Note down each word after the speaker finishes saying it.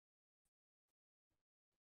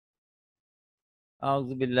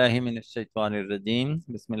औज़ुबिल्लाहि मिनश्शैतानिर्रजीम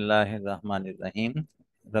बिस्मिल्लाहिर्रहमानिर्रहीम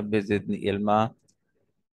रब्बि ज़िदनी इल्मा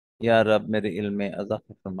या रब मेरे इल्म में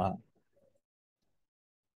इज़ाफ़ा फरमा।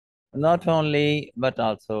 नॉट ओनली बट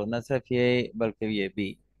आल्सो, न सिर्फ ये बल्कि ये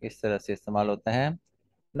भी इस तरह से इस्तेमाल होता है।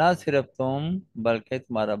 ना सिर्फ तुम बल्कि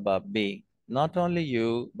तुम्हारा बाप भी। Not only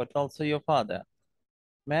you but also your father.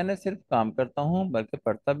 मैं न सिर्फ काम करता हूँ बल्कि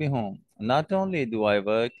पढ़ता भी हूँ। Not only do I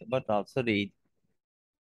work but also read.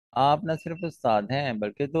 आप न सिर्फ उस्ताद हैं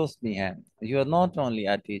बल्कि दोस्त भी हैं। You are not only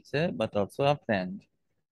a teacher but also a friend.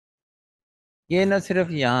 ये न सिर्फ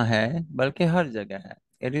यहाँ है बल्कि हर जगह है।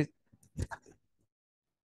 इट इज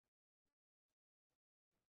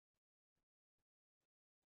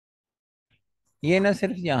ये न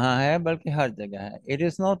सिर्फ यहाँ है बल्कि हर जगह है। It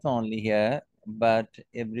is not only here but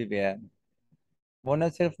everywhere. वो न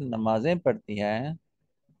सिर्फ नमाजें पढ़ती है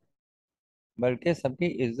बल्कि सबकी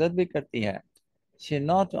इज्जत भी करती है। She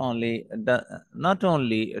not only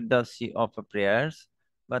does she offer prayers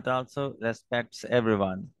but also respects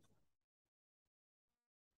everyone.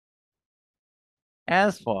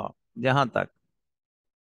 As for, जहाँ तक,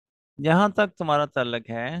 जहां तक तुम्हारा ताल्लुक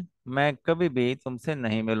है मैं कभी भी तुमसे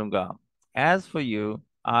नहीं मिलूंगा। As for you,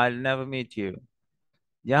 I never meet you.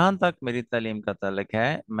 जहां तक मेरी तालीम का ताल्लुक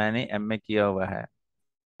है मैंने एमए किया हुआ है।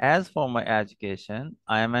 As for my education,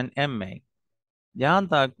 I am N MA. जहां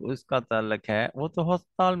तक उसका ताल्लुक है वो तो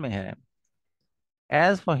अस्पताल में है।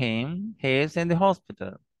 As for him, he is in the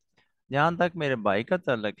hospital. जहां तक मेरे भाई का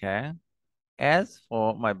ताल्लुक है। एज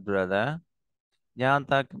फॉर माई ब्रदर, जहां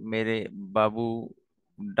तक मेरे बाबू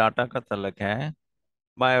डाटा का ताल्लुक है,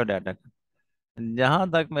 बायोडाटा। जहां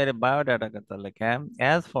तक मेरे बायोडाटा का ताल्लुक है।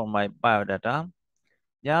 एज फॉर माई बायोडाटा,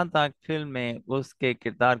 जहां तक फिल्म में उसके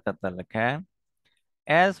किरदार का ताल्लुक है।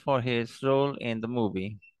 As for his role in the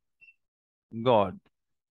movie. God,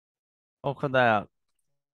 ओ खुदाया,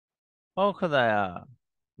 ओ खुदाया,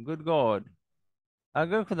 गुड गॉड।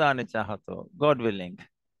 अगर खुदा ने चाहा तो, गॉड विलिंग।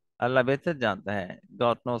 अल्लाह बेहतर जानता है,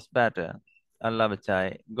 गॉड नोस बेटर। अल्लाह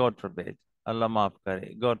बचाए, गॉड फॉरबिड। अल्लाह माफ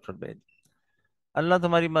करे, गॉड फॉरबिड। अल्लाह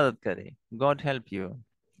तुम्हारी मदद करे, गॉड हेल्प यू।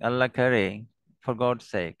 अल्लाह करे, फॉर गॉड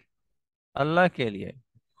सेक। अल्लाह के लिए,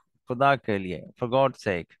 खुदा के लिए, for God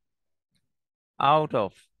sake. Out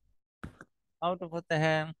of, out of होता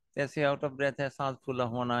है जैसे आउट ऑफ ब्रेथ है, सांस फूला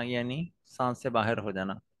होना, यानी सांस से बाहर हो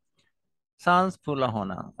जाना। सांस फूला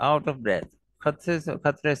होना, आउट ऑफ ब्रेथ।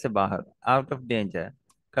 खतरे से बाहर, आउट ऑफ डेंजर।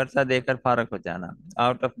 कर्जा देकर फारग हो जाना,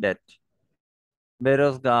 आउट ऑफ डेट।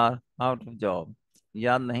 बेरोजगार, आउट ऑफ जॉब।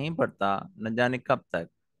 याद नहीं पड़ता, न जाने कब तक।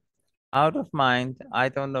 Out of mind, I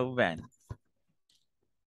don't know when.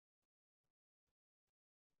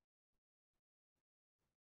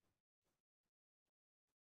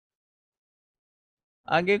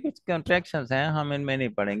 आगे कुछ कॉन्ट्रैक्शंस हैं, हम इनमें नहीं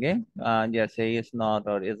पढ़ेंगे। जैसे इस नॉट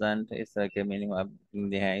और इजंट, इस तरह के मीनिंग अब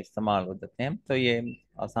जो है इस्तेमाल हो जाते हैं, तो ये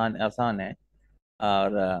आसान आसान है।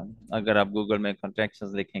 और अगर आप गूगल में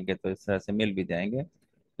कॉन्ट्रैक्शंस लिखेंगे तो इस तरह से मिल भी जाएंगे,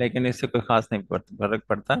 लेकिन इससे कोई खास नहीं फर्क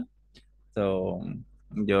पड़ता। तो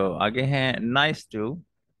जो आगे हैं, नाइस टू।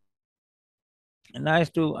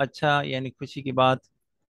 नाइस टू अच्छा यानी खुशी की बात।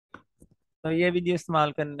 तो ये वीडियो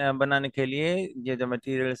इस्तेमाल करने बनाने के लिए ये जो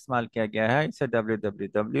मटेरियल इस्तेमाल किया गया है इसे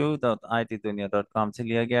www.itdunia.com से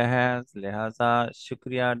लिया गया है। लिहाजा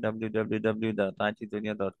शुक्रिया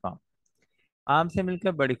www.itdunia.com। आपसे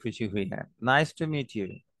मिलकर बड़ी खुशी हुई है। Nice to meet you.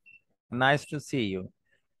 Nice to C you.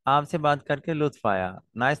 आपसे बात करके लुत्फ आया।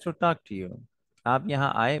 Nice to talk to you. आप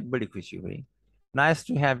यहाँ आए, बड़ी खुशी हुई। Nice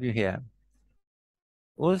to have you here.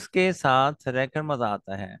 उसके साथ रहकर मजा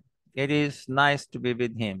आता है। It is nice to be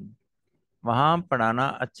with him. वहाँ पढ़ाना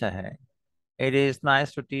अच्छा है। It is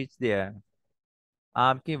nice to teach there.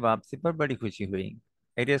 आपकी वापसी पर बड़ी खुशी हुई।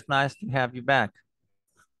 It is nice to have you back.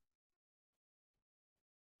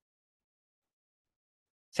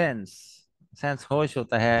 Sense, sense होश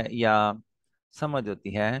होता है या समझ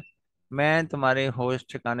होती है। मैं तुम्हारे होश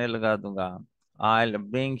ठिकाने लगा दूंगा। I'll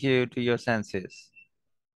bring you to your senses।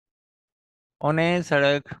 उन्हें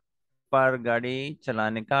सड़क पर गाड़ी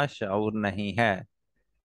चलाने का शऊर नहीं है।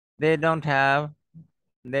 They don't have,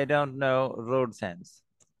 they don't know road sense।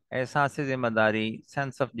 एहसास जिम्मेदारी,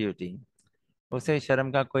 सेंस ऑफ ड्यूटी। उसे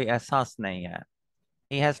शर्म का कोई एहसास नहीं है।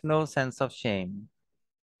 He has no sense of shame।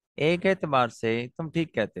 एक एतबार से तुम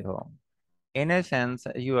ठीक कहते हो। In a sense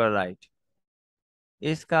you are right।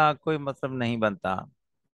 इसका कोई मतलब नहीं बनता।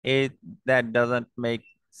 It that doesn't make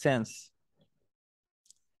sense।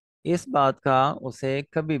 इस बात का उसे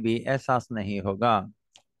कभी भी एहसास नहीं होगा।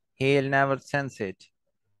 He'll never sense it।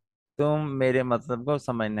 तुम मेरे मतलब को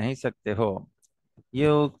समझ नहीं सकते हो।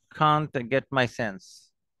 You can't get my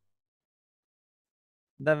sense।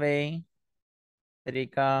 The way,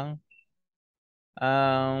 तरीका।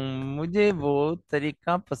 मुझे वो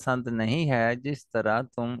तरीका पसंद नहीं है जिस तरह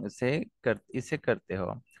तुम इसे करते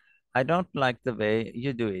हो। I don't like the way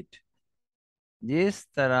you do it. जिस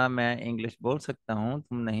तरह मैं इंग्लिश बोल सकता हूँ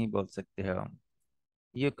तुम नहीं बोल सकते हो।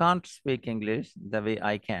 You can't speak English the way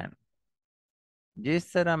I can.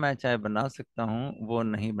 जिस तरह मैं चाय बना सकता हूँ वो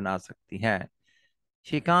नहीं बना सकती है।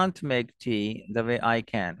 She can't make tea the way I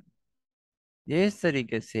can. जिस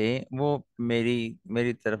तरीके से वो मेरी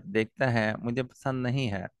मेरी तरफ देखता है मुझे पसंद नहीं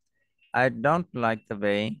है। I don't like the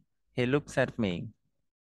way he looks at me.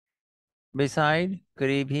 Beside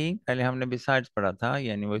करीब ही, पहले हमने बिसाइड्स पढ़ा था,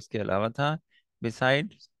 यानी वो इसके अलावा था।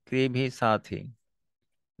 बिसाइड करीब ही, साथ ही।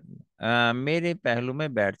 मेरे पहलू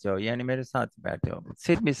में बैठ जाओ, यानी मेरे साथ बैठ जाओ।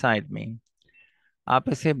 Seat beside me. आप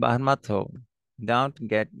इसे बाहर मत हो। Don't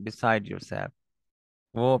get beside yourself.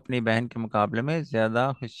 वो अपनी बहन के मुकाबले में ज्यादा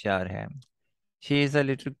होशियार है। She is a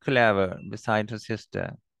little clever beside her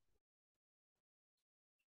sister.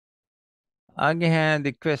 आगे हैं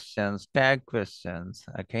the questions, tag questions.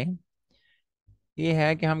 Okay. ये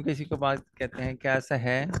है कि हम किसी को बात कहते हैं कैसा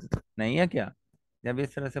है, नहीं है क्या। जब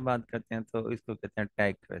इस तरह से बात करते हैं तो इसको कहते हैं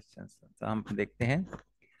टैग क्वेश्चंस। तो हम देखते हैं।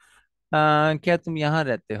 क्या तुम यहाँ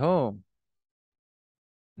रहते हो?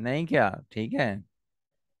 नहीं क्या, ठीक है।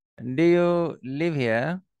 Do you live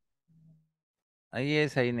here? ये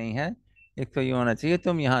सही नहीं है। एक तो ये होना चाहिए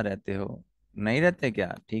तुम यहाँ रहते हो। नहीं रहते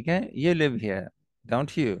क्या, ठीक है। You live here,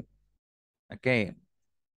 don't you? Okay.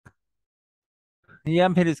 या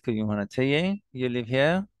फिर इसको यूं होना चाहिए, यू लिव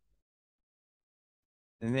हियर।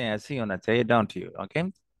 नहीं, ऐसे ही होना चाहिए, डोंट यू। ओके।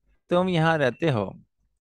 तुम यहाँ रहते हो।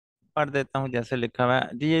 पढ़ देता हूँ जैसे लिखा हुआ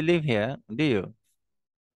है, do you live here, do you.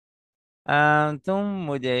 तुम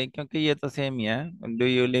मुझे, क्योंकि ये तो सेम ही है, do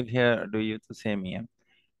you live here do you तो सेम ही है।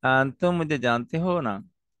 तुम मुझे जानते हो ना।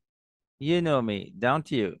 You know me,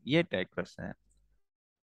 don't you, ये टैग क्वेश्चन है।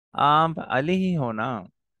 आप अली ही हो ना।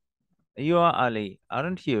 You are Ali,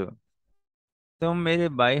 aren't you? तुम मेरे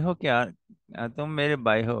भाई हो क्या? तुम मेरे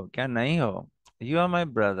भाई हो क्या, नहीं हो? You are my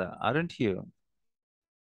brother, aren't you?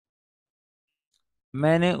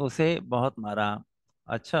 मैंने उसे बहुत मारा।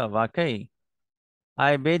 अच्छा, वाकई?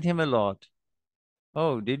 आई बेट him a lot.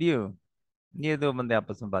 Oh, did you? ये दो बंदे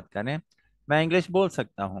आपस में बात कर रहे हैं। मैं इंग्लिश बोल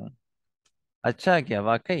सकता हूँ। अच्छा, क्या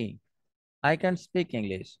वाकई? I can speak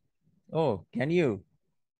English. Oh, can you?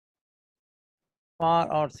 फार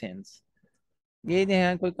और सिंस। ये जो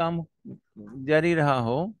है कोई काम जारी रहा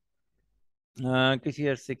हो किसी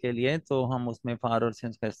अरसे के लिए, तो हम उसमें फार और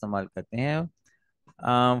सिंस का इस्तेमाल करते हैं।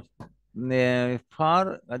 फार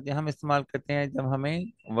हम इस्तेमाल करते हैं जब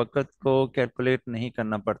हमें वक़्त को कैलकुलेट नहीं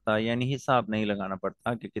करना पड़ता, यानी हिसाब नहीं लगाना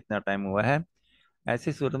पड़ता कि कितना टाइम हुआ है।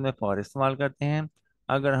 ऐसी सूरत में फॉर इस्तेमाल करते हैं।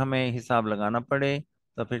 अगर हमें हिसाब लगाना पड़े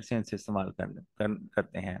तो फिर सिंस इस्तेमाल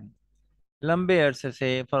करते हैं। लंबे अरसे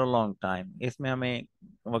से, फॉर लॉन्ग टाइम, इसमें हमें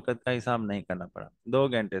वक़्त का हिसाब नहीं करना पड़ा। 2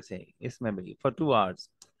 घंटे से, इसमें भी फॉर 2 आवर्स।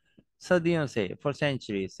 सदियों से, फॉर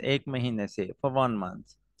सेंचुरीज। एक महीने से, फॉर 1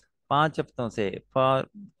 मंथ। 5 हफ्तों से, फॉर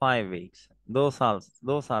 5 वीक्स। 2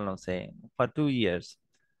 सालों से, फॉर 2 इयर्स।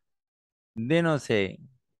 दिनों से,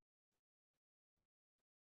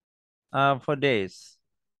 फॉर डेज।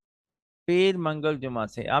 पीर मंगल जुमा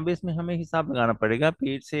से। अब इसमें हमें हिसाब लगाना पड़ेगा,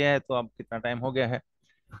 पीर से है तो अब कितना टाइम हो गया है,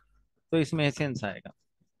 तो इसमें सेंस आएगा।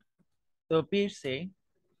 तो पीर से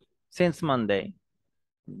सिंस मंडे,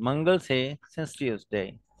 मंगल से सिंस ट्यूसडे,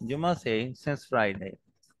 जुमा से सिंस फ्राइडे।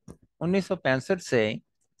 1965 से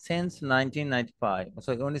सिंस 1995,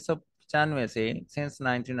 सॉरी 1995 से सिंस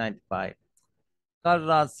 1995। कल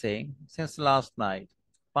रात से सिंस लास्ट नाइट,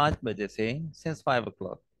 5 बजे से सिंस 5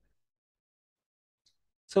 o'clock।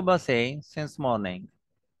 सुबह से सिंस मॉर्निंग,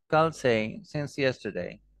 कल से सिंस यस्टरडे।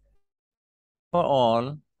 फॉर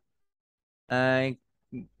ऑल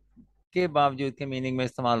के बावजूद के मीनिंग में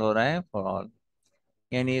इस्तेमाल हो रहा है फॉर ऑल,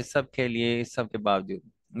 यानी इस सब के लिए, इस सब के बावजूद,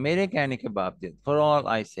 मेरे कहने के बावजूद। फॉर ऑल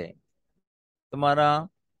आई से, तुम्हारा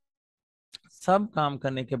सब काम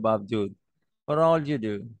करने के बावजूद। फॉर ऑल यू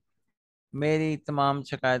डू, मेरी तमाम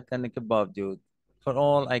शिकायत करने के बावजूद। फॉर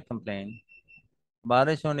ऑल आई कंप्लेन,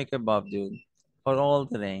 बारिश होने के बावजूद। फॉर ऑल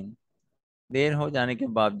द रेन, देर हो जाने के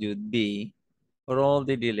बावजूद भी। For all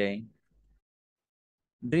the delay.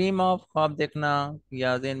 Dream of, ख्वाब देखना,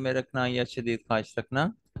 या ज़हन में रखना, या शदीद ख्वाहिश रखना।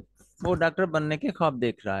 वो डॉक्टर बनने के ख्वाब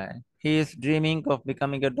देख रहा है। He is dreaming of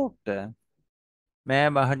becoming a doctor.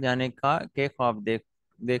 मैं बाहर जाने का के ख्वाब देख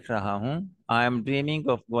देख रहा हूँ। I am dreaming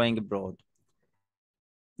of going abroad.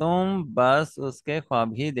 तुम बस उसके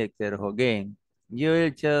ख्वाब ही देखते रहोगे। You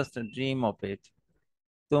will just dream of it.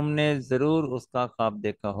 तुमने जरूर उसका ख्वाब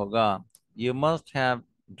देखा होगा। You must have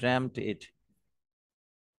dreamed it.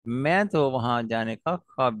 मैं तो वहां जाने का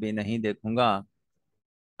ख्वाब भी नहीं देखूंगा।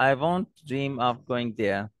 I won't dream of going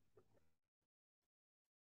there.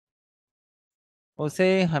 उसे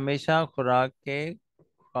हमेशा खुराक के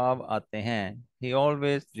ख्वाब आते हैं. He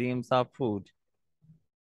always dreams of food.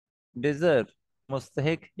 Deserve,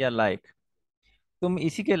 मुस्तहिक या लायक. तुम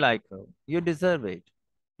इसी के लायक हो. You deserve it.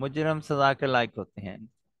 मुजरिम सजा के लायक होते हैं.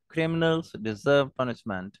 Criminals deserve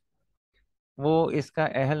punishment. वो इसका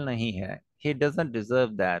अहल नहीं है. He doesn't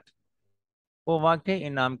deserve that. वो वाकई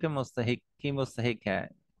इनाम के मुस्तहिक है.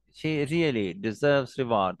 She really deserves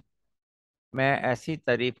reward. मैं ऐसी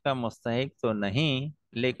तारीफ का मुस्तहिक तो नहीं,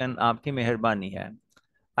 लेकिन आपकी मेहरबानी है.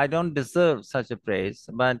 I don't deserve such a praise,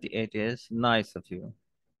 but it is nice of you.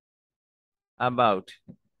 About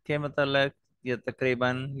के मतलब या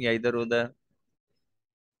तकरीबन या इधर उधर.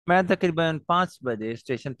 मैं तकरीबन 5 बजे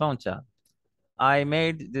स्टेशन पहुंचा. I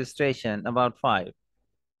made the station about 5.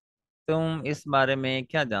 तुम इस बारे में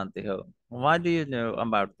क्या जानते हो? What do you know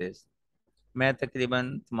about this? मैं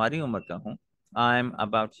तकरीबन तुम्हारी उम्र का हूँ. I'm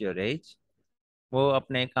about your age. वो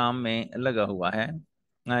अपने काम में लगा हुआ है.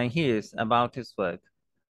 He is about his work.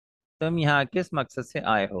 तुम यहाँ किस मकसद से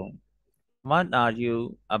आए हो? What are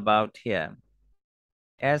you about here?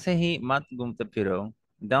 ऐसे ही मत घूमते फिरो.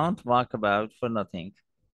 Don't walk about for nothing.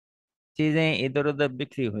 चीजें इधर उधर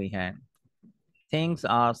बिखरी हुई हैं. Things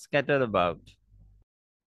are scattered about.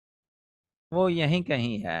 वो यहीं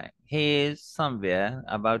कहीं है. He is somewhere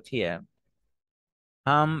about here.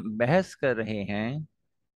 हम बहस कर रहे हैं.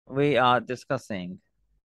 We are discussing.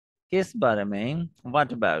 किस बारे में?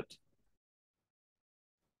 What about?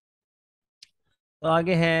 तो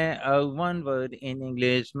आगे है one word in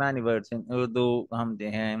English many words in Urdu. हम जो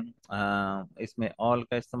हैं इसमें ऑल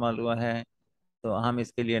का इस्तेमाल हुआ है. तो हम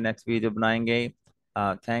इसके लिए नेक्स्ट वीडियो बनाएंगे.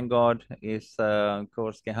 थैंक गॉड इस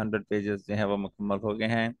कोर्स के 100 पेजेस जो है वो मुकम्मल हो गए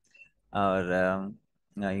हैं. और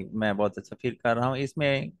मैं बहुत अच्छा फील कर रहा हूँ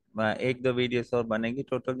इसमें. एक दो वीडियोस और बनेगी.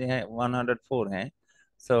 टोटल जो है 104 हैं.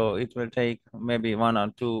 So it will take may be 1 or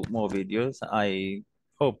 2 more videos. I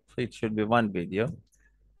hope it should be 1 video.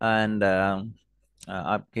 And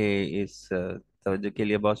आपके इस तवज्जो के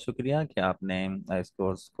लिए बहुत शुक्रिया कि आपने इस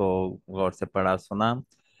कोर्स को गौर से पढ़ा सुना.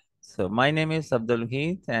 So my name is Abdul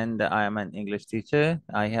Heath and I am an English teacher.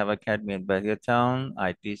 I have academy at Barrier Town.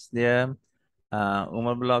 I teach there.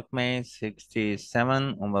 Umar block में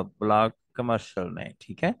 67 उमर ब्लॉक कमर्शियल में.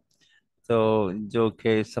 ठीक है. तो जो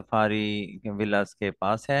कि सफारी विलास के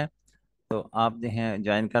पास है. तो आप जो हैं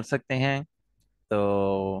ज्वाइन कर सकते हैं.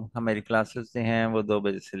 तो हमारी क्लासेस जो हैं वो 2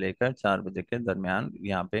 बजे से लेकर 4 बजे के दरमियान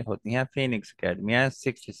यहाँ पे होती हैं. फिनिक्स अकेडमी है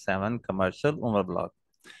 67 commercial Umar block.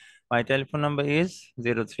 My telephone number is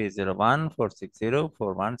 0301 460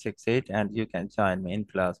 4168 and you can join me in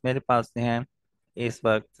class. मेरे पास जो हैं इस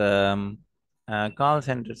वक्त कॉल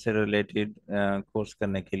सेंटर से रिलेटेड कोर्स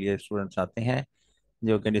करने के लिए स्टूडेंट्स आते हैं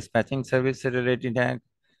जो कि डिस्पैचिंग सर्विस से रिलेटेड है.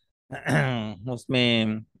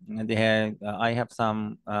 उसमें जो है I have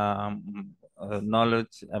some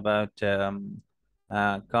knowledge about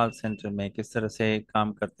call centre में किस तरह से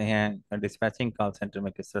काम करते हैं. डिस्पैचिंग कॉल सेंटर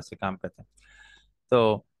में किस तरह से काम करते हैं.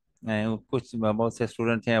 तो कुछ बहुत से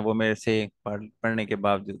स्टूडेंट हैं वो मेरे से पढ़ने के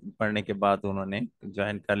बाद उन्होंने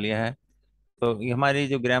ज्वाइन कर लिया है. तो ये हमारी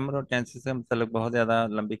जो ग्रामर और टेंसेस से मतलब बहुत ज़्यादा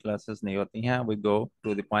लंबी क्लासेस नहीं होती हैं. We go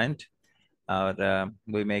to the point और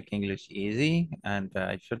we make English easy. And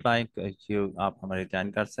I should like you आप हमारे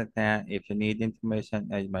ज्वाइन कर सकते हैं. If you need information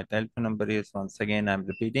my telephone number is once again I am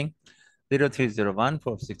repeating 0301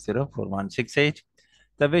 460 4168.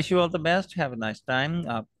 तो wish you all the best. Have a nice time.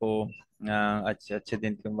 आपको अच्छे अच्छे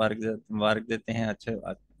दिन की मुबारक देते हैं. अच्छे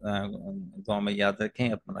दुआ में याद रखें.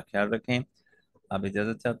 अपना ख्याल रखें. अब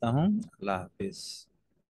इजाज़त चाहता हूँ. अल्लाह हाफिज़.